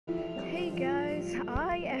Guys,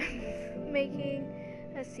 I am making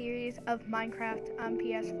a series of Minecraft on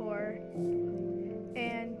PS4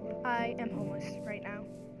 and I am homeless right now.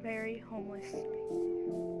 Very homeless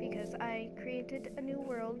because I created a new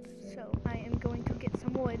world, so I am going to get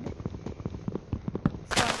some wood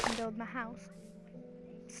so I can build my house.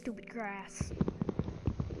 Stupid grass.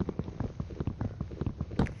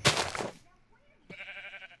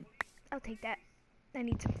 I'll take that. I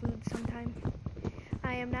need some food sometime.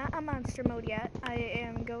 I am not on monster mode yet. I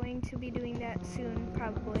am going to be doing that soon,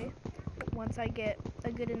 probably, once I get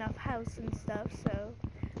a good enough house and stuff, so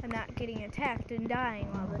I'm not getting attacked and dying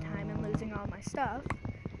all the time and losing all my stuff,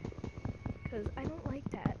 because I don't like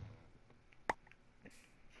that.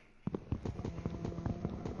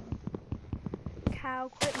 Cow,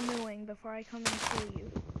 quit mooing before I come and kill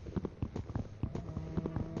you.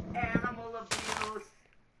 Animal abuse.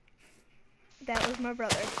 That was my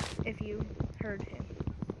brother, if you heard him.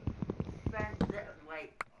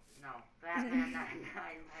 Wait, no, Batman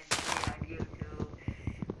 999 on YouTube.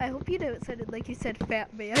 I hope you know it sounded like you said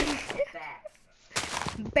fat man.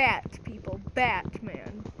 Bat. Bat, people.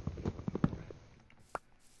 Batman.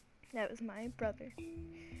 That was my brother.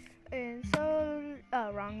 And so,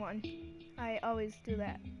 oh, wrong one. I always do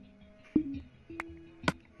that.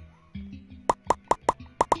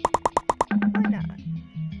 Why not?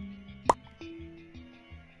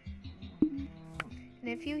 And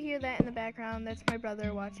if you hear that in the background, that's my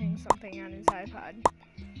brother watching something on his iPod.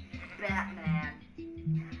 Batman.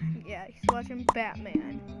 Yeah, he's watching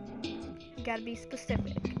Batman. You gotta be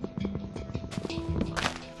specific.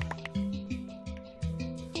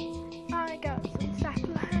 I got some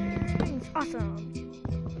saplings. Awesome.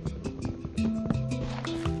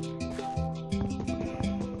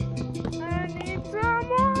 I need some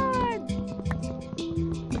wood.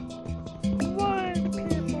 Wood,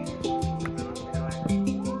 people.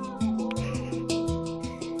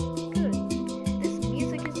 Good. This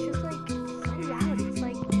music is just like so loud. It's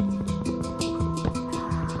like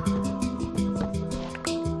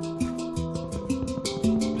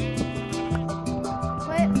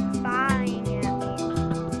quit buying it.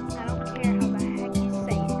 I don't care how the heck you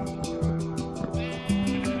say it.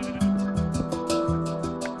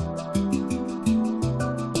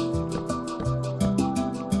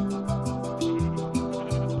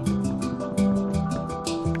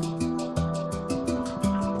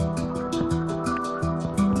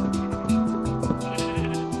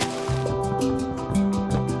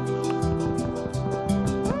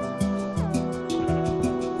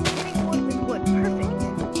 Getting wood with wood. Perfect. Perfect thing to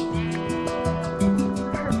do.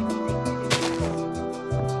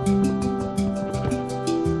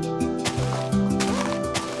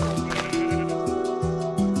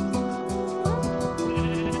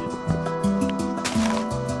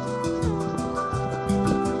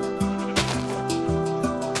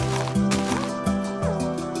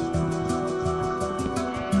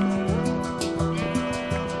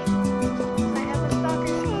 I have a stalker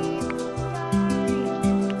scheme.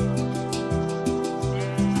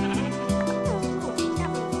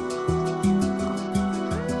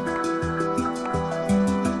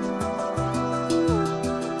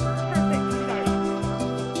 Perfect start.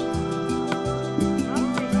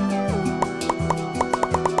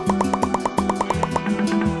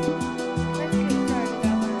 Let's get started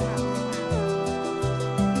on our house.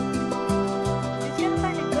 Just gotta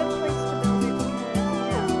find a good place to build it because,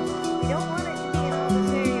 we don't want it to be in all this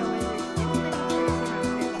area where there's too many trees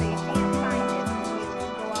around it, so you can't find it when you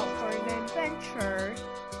go out for an adventure.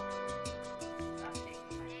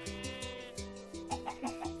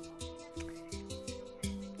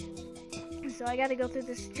 So I gotta go through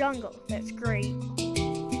this jungle. That's great.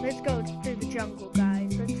 Let's go through the jungle,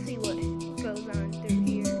 guys. Let's see what goes on through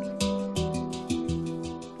here.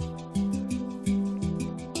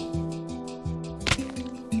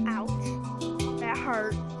 Ouch. That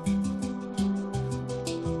hurt.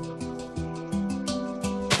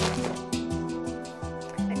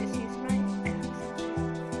 I just used my axe.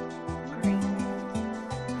 Great.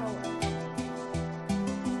 Oh well.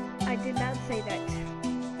 I did not say that.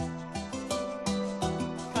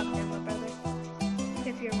 Fuck them, my brother.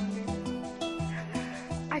 If you're wondering.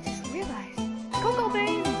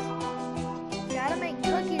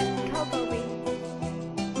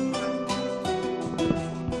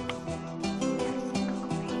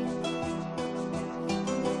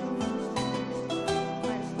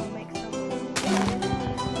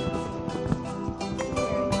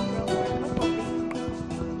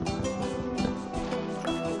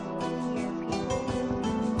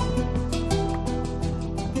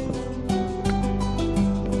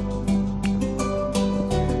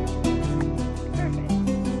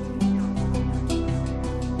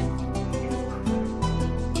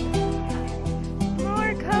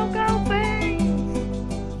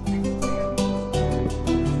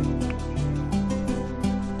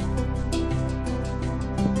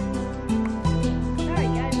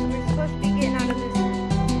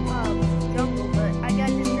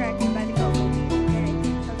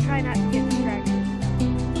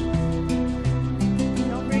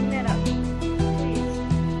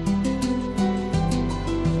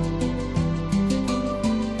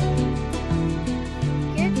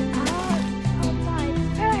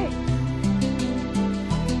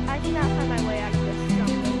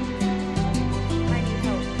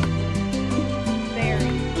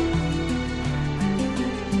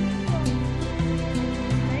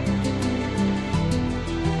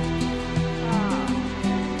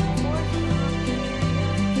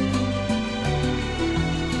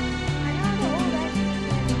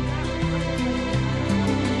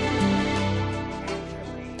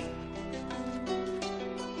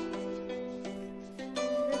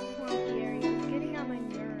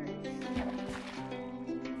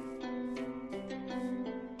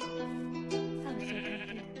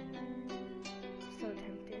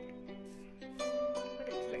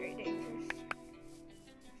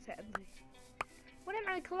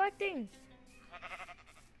 collecting?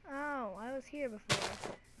 Oh, I was here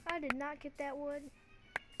before. I did not get that wood.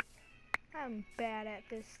 I'm bad at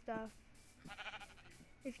this stuff.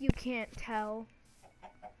 If you can't tell.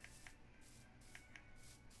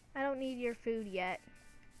 I don't need your food yet.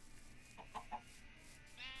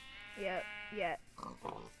 Yep, yet.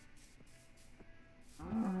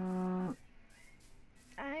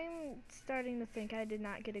 I'm starting to think I did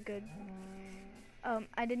not get a good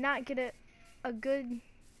a good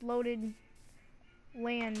loaded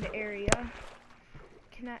land area.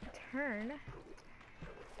 Cannot turn.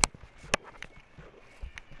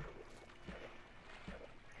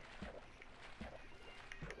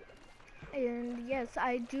 And yes,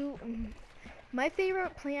 I do. My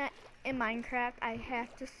favorite plant in Minecraft, I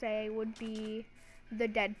have to say, would be the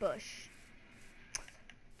dead bush.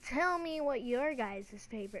 Tell me what your guys'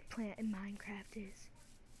 favorite plant in Minecraft is.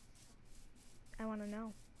 I want to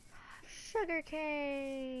know. Sugar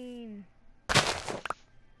cane.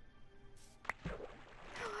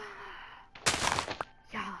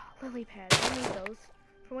 Yeah, lily pads. I need those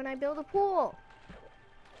for when I build a pool.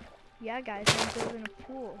 Yeah, guys, I'm building a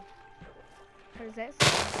pool. How does that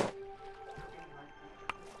sound?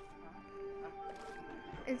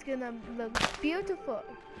 It's gonna look beautiful.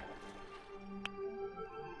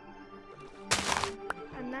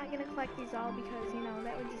 I'm not gonna collect these all because, you know,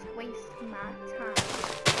 that would just waste my time.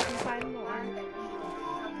 I can find more.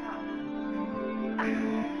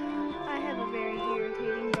 I have a very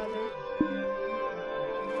irritating brother.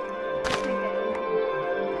 Let's make that in.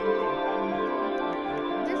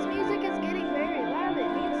 This music is getting very loud. It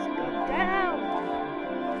needs to go down.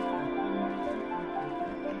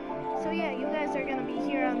 So yeah, you guys are gonna be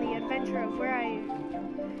here on the adventure of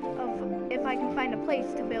if I can find a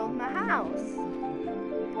place to build my house.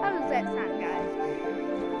 How does that sound, guys?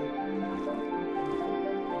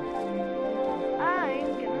 I'm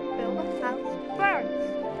gonna build a house first.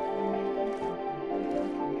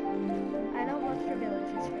 I don't look for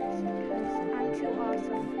villages first because I'm too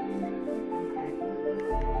awesome.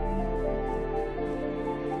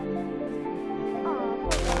 Aw,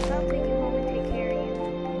 hold on, I'll take you home and take care of you.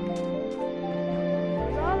 I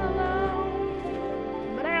was all alone,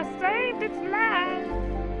 but I saved its life.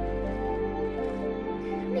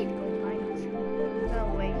 I need to go find it. No,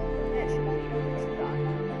 wait, that shouldn't be a first thought.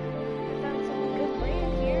 I found some good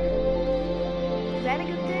land here. Is that a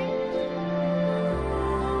good thing?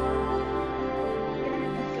 I'm gonna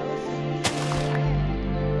have to go see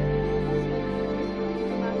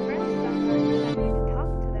my friends sometimes. I need to talk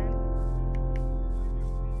to them.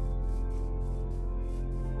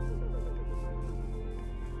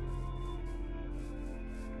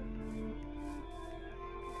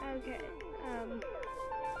 Okay,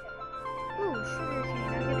 ooh, sugar cane.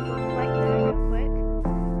 I'm gonna go collect that real quick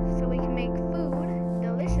so we can make food,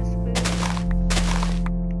 delicious food.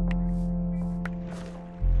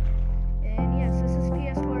 And yes, this is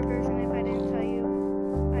PS4 version if I didn't tell you.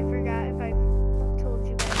 I forgot if I told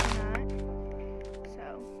you guys or not. So,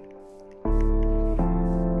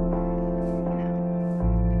 you know.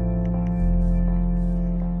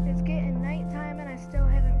 It's getting nighttime and I still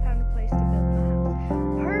haven't found a place to build my house.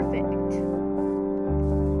 Perfect!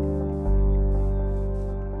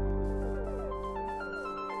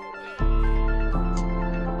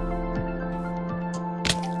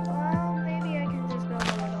 Well, maybe I can just build a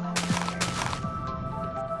little house here.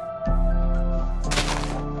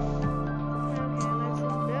 Okay, let's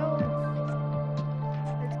just build.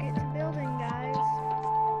 Let's get to building, guys.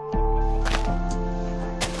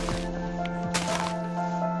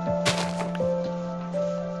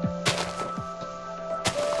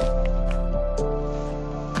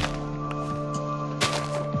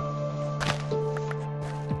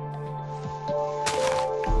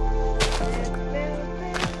 Let's build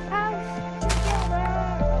this house together.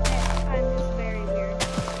 Okay, I'm just very weird.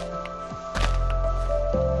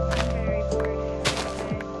 I'm very bored.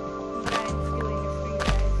 Okay, but I'm doing this for you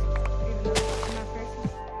guys, even though this is my first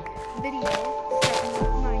video starting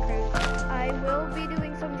with Minecraft. I will be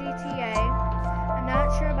doing some GTA. I'm not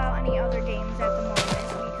sure about any other games at the moment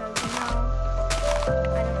because, you know,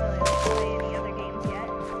 I don't really like to play any other games yet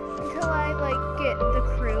until I like get the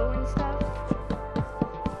crew and stuff.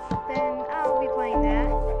 Then I'll be playing that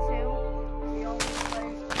too. The only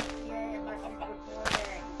place GTA unless it's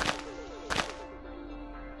recording.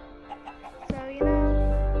 So, you know,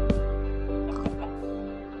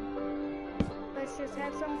 let's just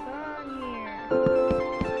have some fun here.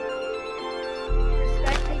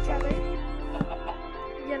 Respect each other.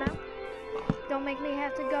 You know? Don't make me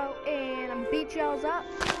have to go and beat y'all's up.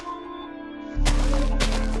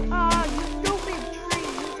 Oh, you stupid tree.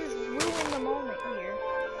 You just ruined the moment here.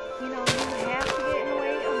 you know, you have to get in the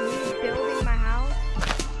way of me building my house.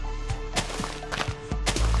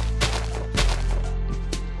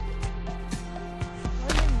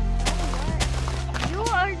 Well, you know what? You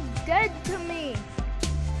are dead to me.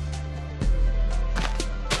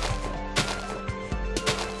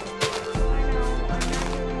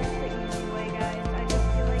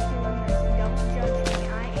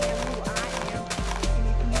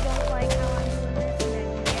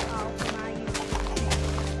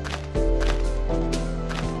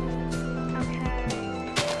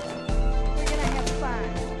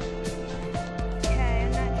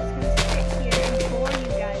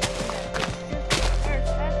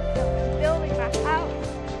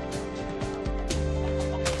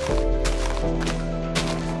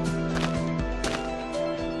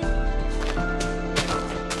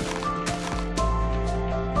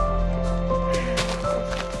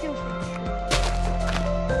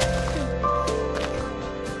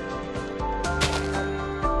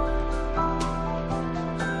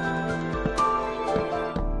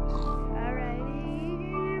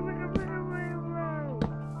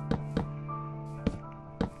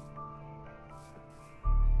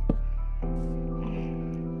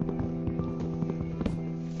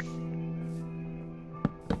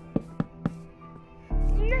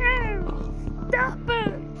 Stop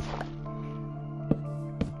it!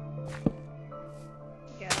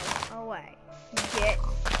 Go away. Get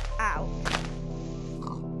out.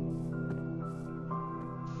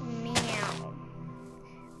 Meow.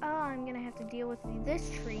 Oh, I'm gonna have to deal with this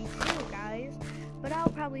tree too, guys. But I'll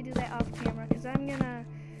probably do that off camera because I'm gonna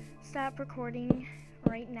stop recording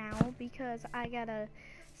right now because I gotta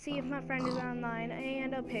see if my friend is online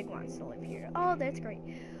and a pig wants to live here. Oh, that's great.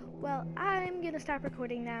 Well, I'm gonna stop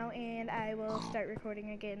recording now and I will start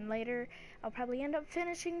recording again later. I'll probably end up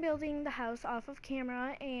finishing building the house off of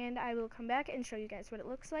camera and I will come back and show you guys what it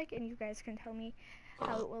looks like and you guys can tell me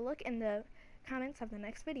how it will look in the comments of the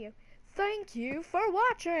next video. Thank you for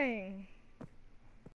watching!